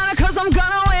doesn't matter cause I'm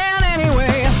gonna win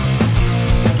anyway.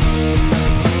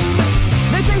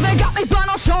 They think they got me but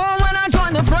I'll show 'em when I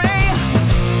join the fray.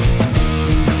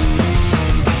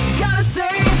 Gotta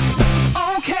say,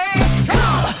 okay,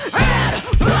 come and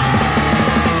play.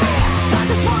 I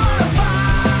just wanna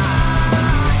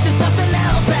fight. There's nothing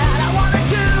else that I wanna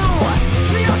do.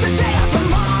 Not today or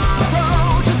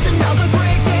tomorrow, just another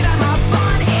great day to have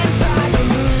fun inside the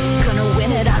mood. Gonna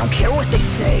win it, I don't care what they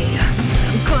say.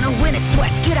 I'm gonna win it,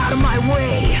 sweats, get out of my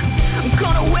way. I'm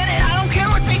gonna win it, I don't care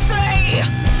what they say.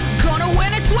 Gonna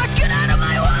win it, sweats, get out of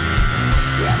my way.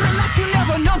 Every match you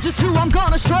never know just who I'm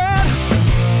gonna shred.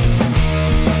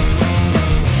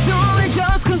 They're only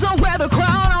just cause I wear the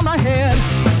crown on my head.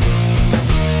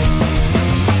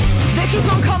 They keep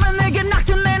on coming, they get knocked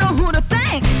and they know who to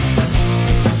thank.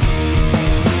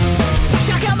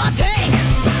 Check out my tank,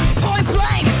 point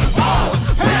blank, all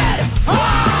red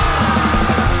fire.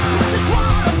 I just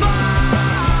wanna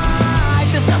fight.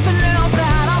 There's nothing else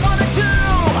that I wanna do.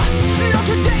 Not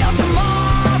today or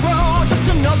tomorrow, just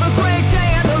another great day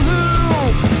in the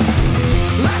loop.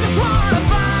 I just wanna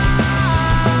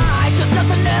fight. There's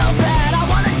nothing else that I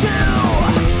wanna do.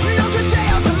 Not today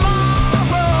or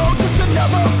tomorrow, just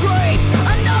another great,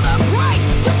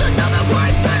 just another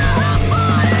great day to have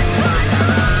fun inside the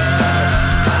loop.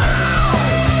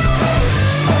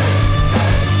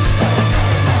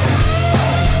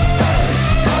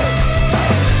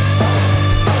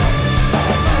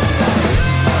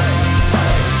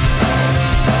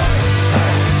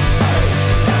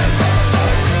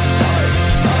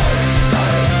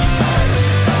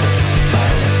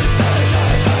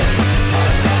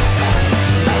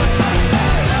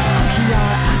 I'm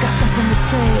Kiara, I got something to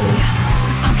say.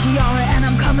 I'm Kiara and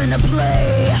I'm coming to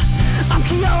play. I'm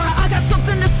Kiara, I got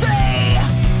something to say.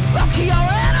 I'm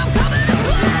Kiara and I'm coming to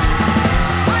play.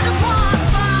 I just wanna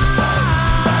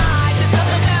fight. There's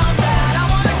nothing else that I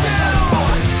wanna do.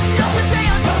 Not today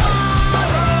or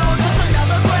tomorrow, just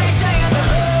another great day in the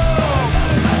loop.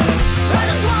 I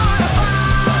just wanna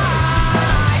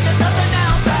fight. There's nothing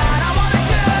else that I wanna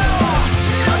do.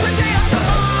 Not today or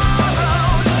tomorrow,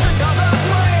 just another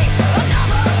great,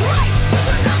 just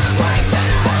another great day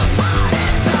to have fun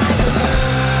inside the loop.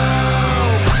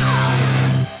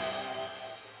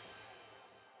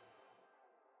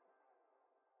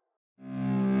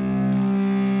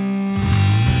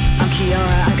 I'm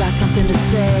Kiara, I got something to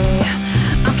say.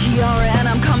 I'm Kiara and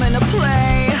I'm coming to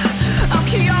play. I'm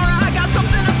Kiara, I got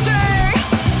something to say.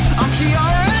 I'm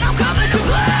Kiara and I'm coming to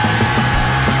play.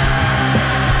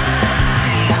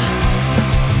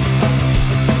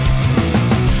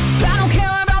 I don't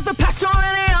care about the past or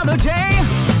any other day.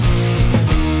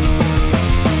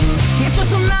 It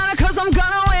doesn't matter cause I'm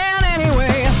gonna win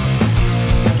anyway.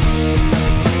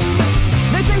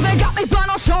 They think they got me but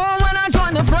I'll show 'em when I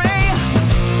join the fray.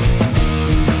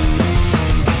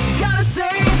 Gotta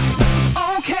say,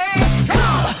 okay,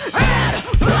 come and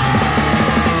play.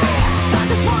 I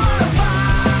just wanna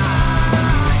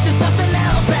fight. There's nothing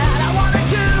else that I wanna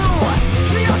do.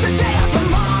 Not today or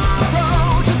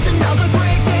tomorrow, just another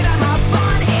great day to have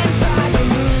fun inside the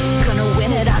mood. Gonna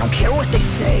win it, I don't care what they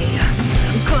say.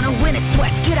 I'm gonna win it,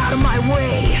 sweats, get out of my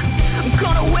way. I'm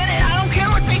gonna win it, I don't care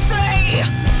what they say.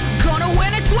 Gonna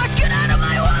win it, sweats, get out of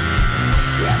my way.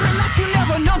 Every match you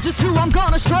never know just who I'm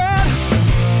gonna shred.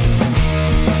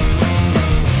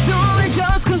 They're only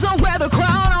just cause I wear the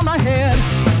crown on my head.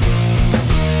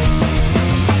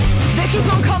 They keep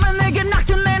on coming, they get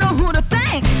knocked and they know who to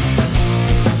thank.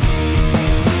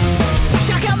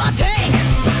 Check out my tank,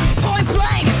 point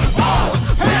blank, all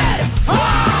red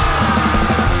fire.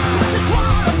 I just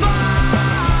wanna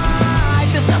fight.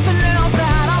 There's nothing else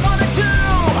that I wanna do.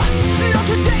 Not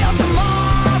today or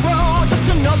tomorrow, just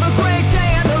another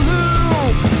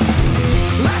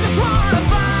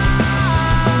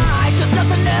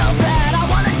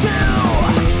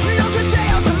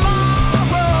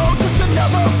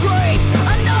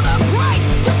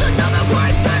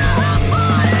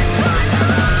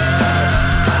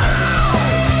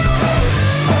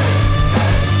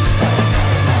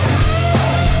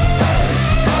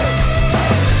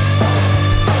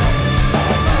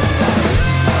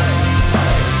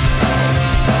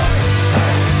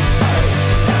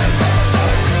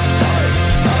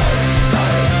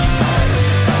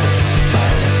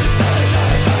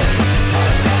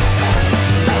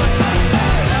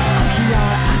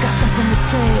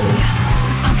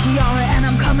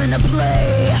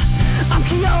I'm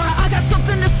Kiara, I got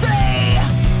something to say.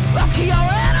 I'm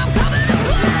Kiara and I'm coming to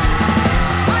play.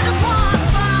 I just wanna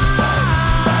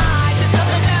fight. There's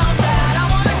nothing else that I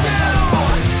wanna do.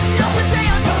 Not today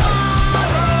or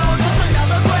tomorrow, just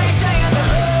another great day in the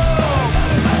loop.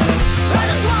 I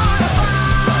just wanna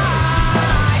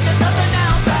fight. There's nothing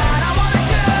else that I wanna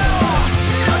do.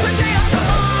 Not today or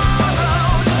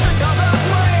tomorrow, just another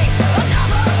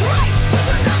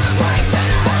great day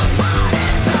to have fun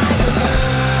inside the loop.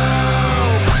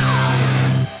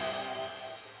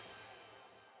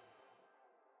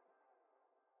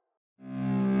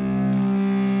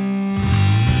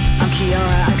 I'm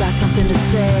Kiara, I got something to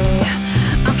say.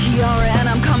 I'm Kiara and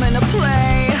I'm coming to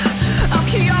play. I'm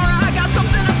Kiara, I got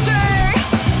something to say.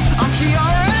 I'm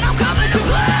Kiara and I'm coming to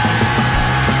play.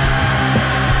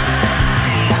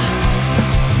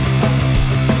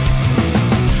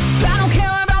 I don't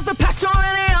care about the past or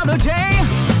any other day.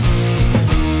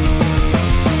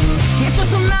 It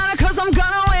doesn't matter cause I'm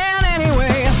gonna win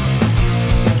anyway.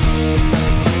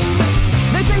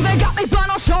 They think they got me but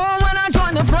I'll show 'em when I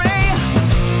join the fray.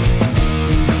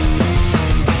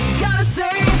 Gotta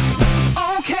say,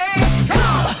 okay,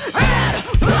 come and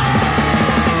play.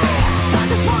 I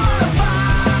just wanna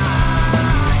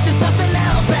fight. There's nothing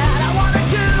else that I wanna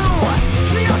do.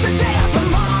 Not today or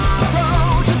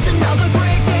tomorrow, just another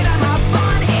great day to have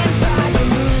fun inside the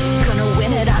mood. Gonna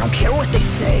win it, I don't care what they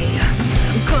say.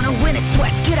 I'm gonna win it,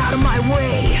 sweats, get out of my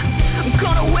way. I'm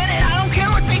gonna win it, I don't care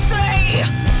what they say.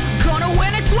 Gonna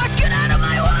win it, sweats, get out of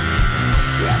my way.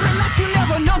 Every match you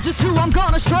never know just who I'm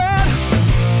gonna shred.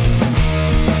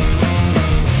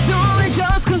 They're only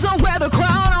just cause I wear the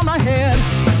crown on my head.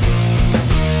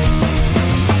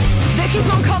 They keep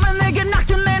on coming, they get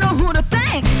knocked and they know who to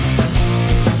thank.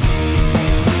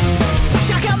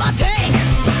 Check out my tank,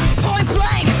 point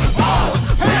blank, all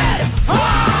red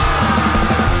fire.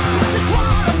 I just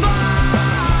wanna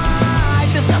fight.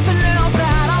 There's nothing else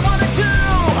that I wanna do.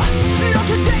 Not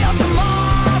today or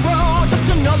tomorrow, just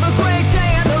another great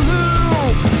day in the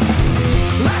loop.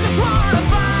 I just wanna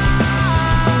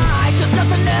fight. There's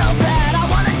nothing else that I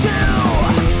wanna do.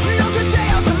 Not today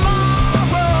or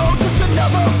tomorrow, just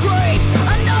another great,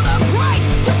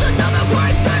 just another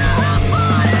great day to have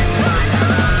fun inside the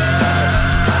loop.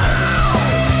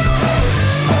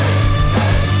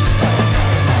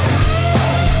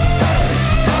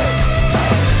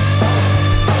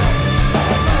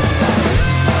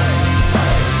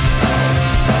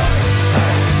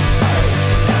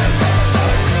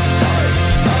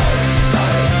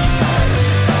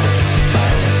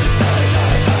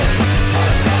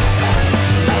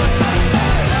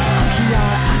 I'm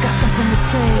Kiara, I got something to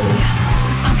say.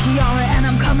 I'm Kiara and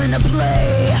I'm coming to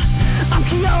play. I'm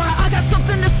Kiara, I got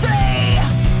something to say.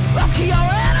 I'm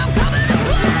Kiara and I'm coming to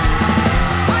play.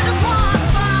 I just wanna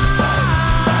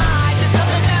fight. There's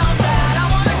nothing else that I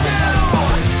wanna do.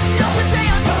 Not today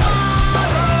or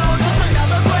tomorrow, just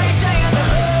another great day in the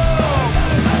loop.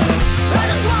 I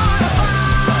just wanna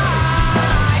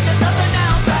fight. There's nothing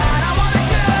else that I wanna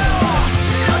do.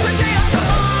 Not today or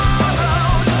tomorrow,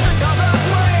 just another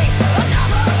great,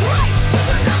 just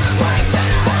another great day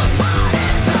to have fun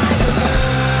inside the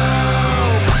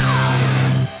loop.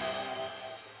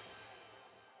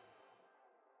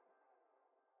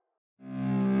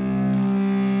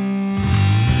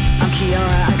 I'm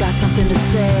Kiara, I got something to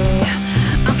say.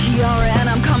 I'm Kiara and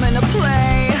I'm coming to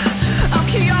play. I'm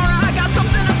Kiara, I got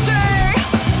something to say.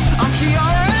 I'm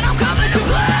Kiara and I'm coming to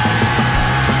play.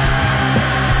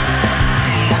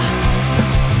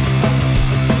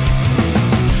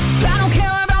 I don't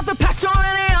care about the past or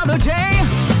any other day.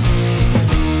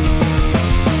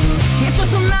 It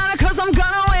doesn't matter cause I'm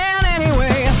gonna win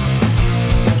anyway.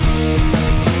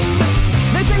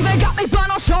 They think they got me but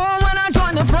I'll show 'em when I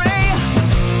join the fray.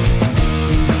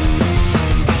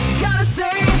 Gotta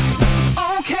say,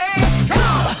 okay,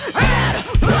 come and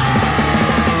play.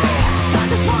 I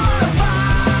just wanna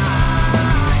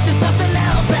fight. There's nothing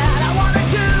else that I wanna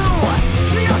do.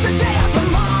 Not today or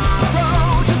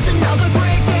tomorrow, just another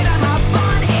great day to have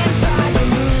fun inside the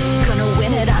mood. Gonna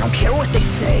win it, I don't care what they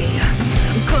say.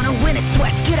 I'm gonna win it,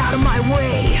 sweats, get out of my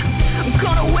way. I'm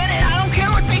gonna win it, I don't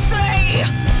care what they say.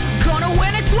 Gonna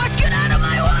win it, sweats, get out of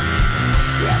my way.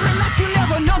 Every match you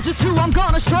never know just who I'm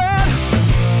gonna shred.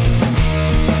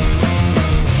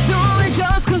 They're only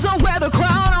just cause I wear the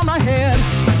crown on my head.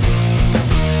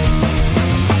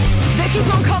 They keep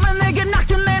on coming, they get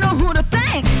knocked and they know who to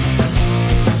thank.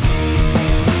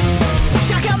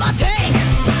 Check out my tank,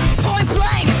 point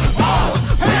blank, all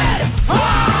red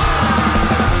fire.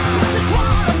 I just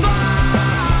wanna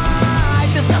fight.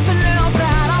 There's nothing else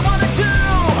that I wanna do.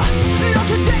 Not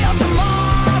today or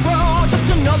tomorrow, just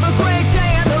another great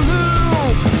day in the loop.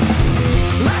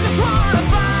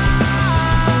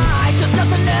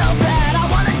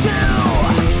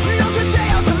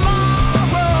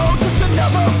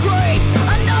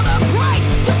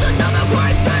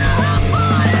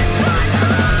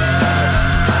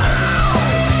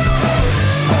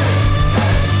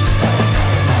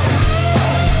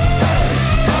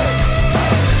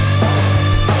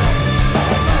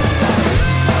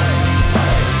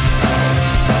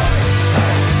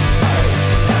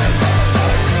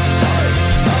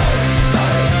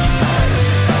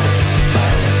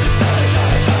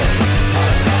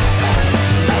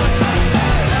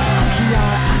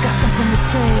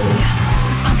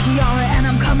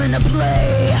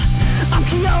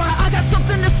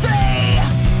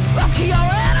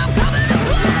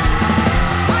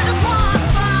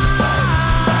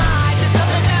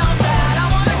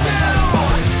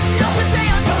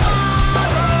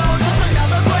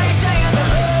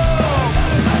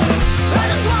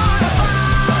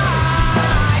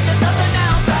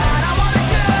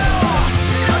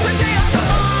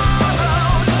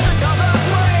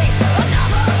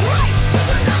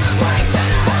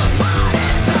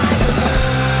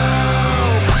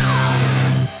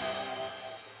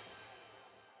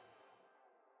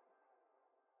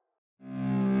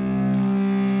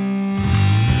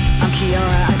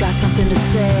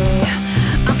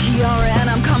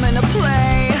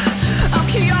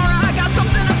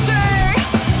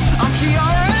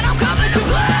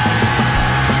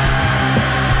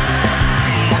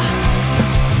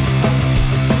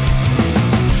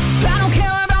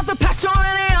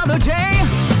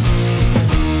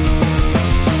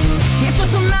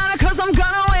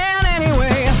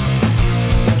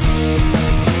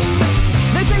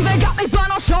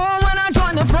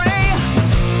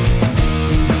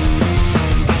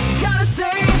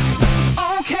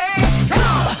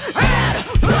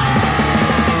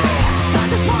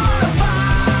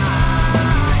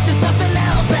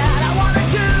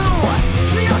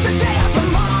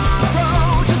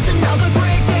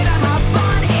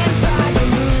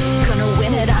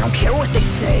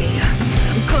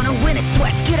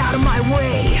 sweats, get out of my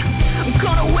way. I'm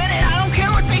gonna win it, I don't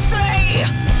care what they say.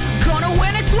 Gonna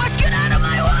win it, sweats, get out of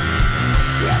my way.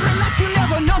 Every match you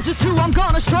never know just who I'm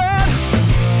gonna shred.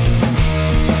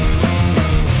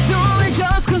 They're only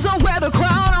jealous cause I wear the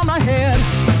crown on my head.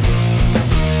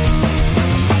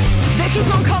 They keep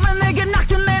on coming, they get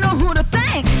knocked and they know who to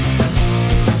thank.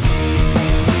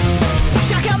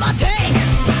 Check out my tank,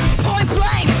 point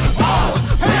blank, all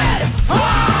red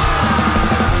fire.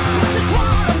 I just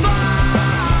wanna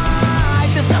fight,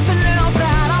 there's nothing else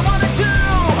that I wanna do.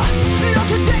 Not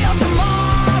today or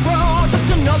tomorrow, just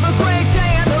another great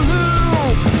day in the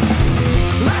loop.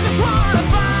 I just wanna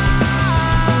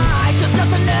fight, there's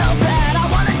nothing else that I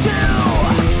wanna do.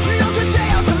 Not today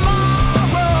or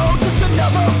tomorrow, just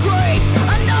another great,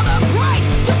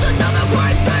 just another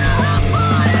great day to have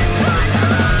fun inside the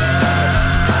loop.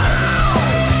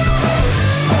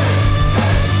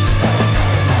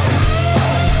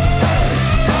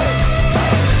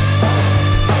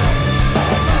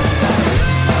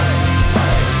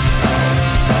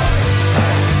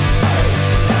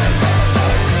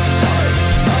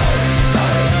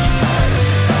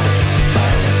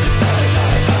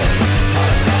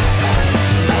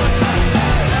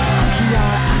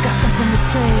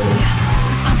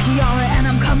 I'm Kiara and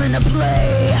I'm coming to play.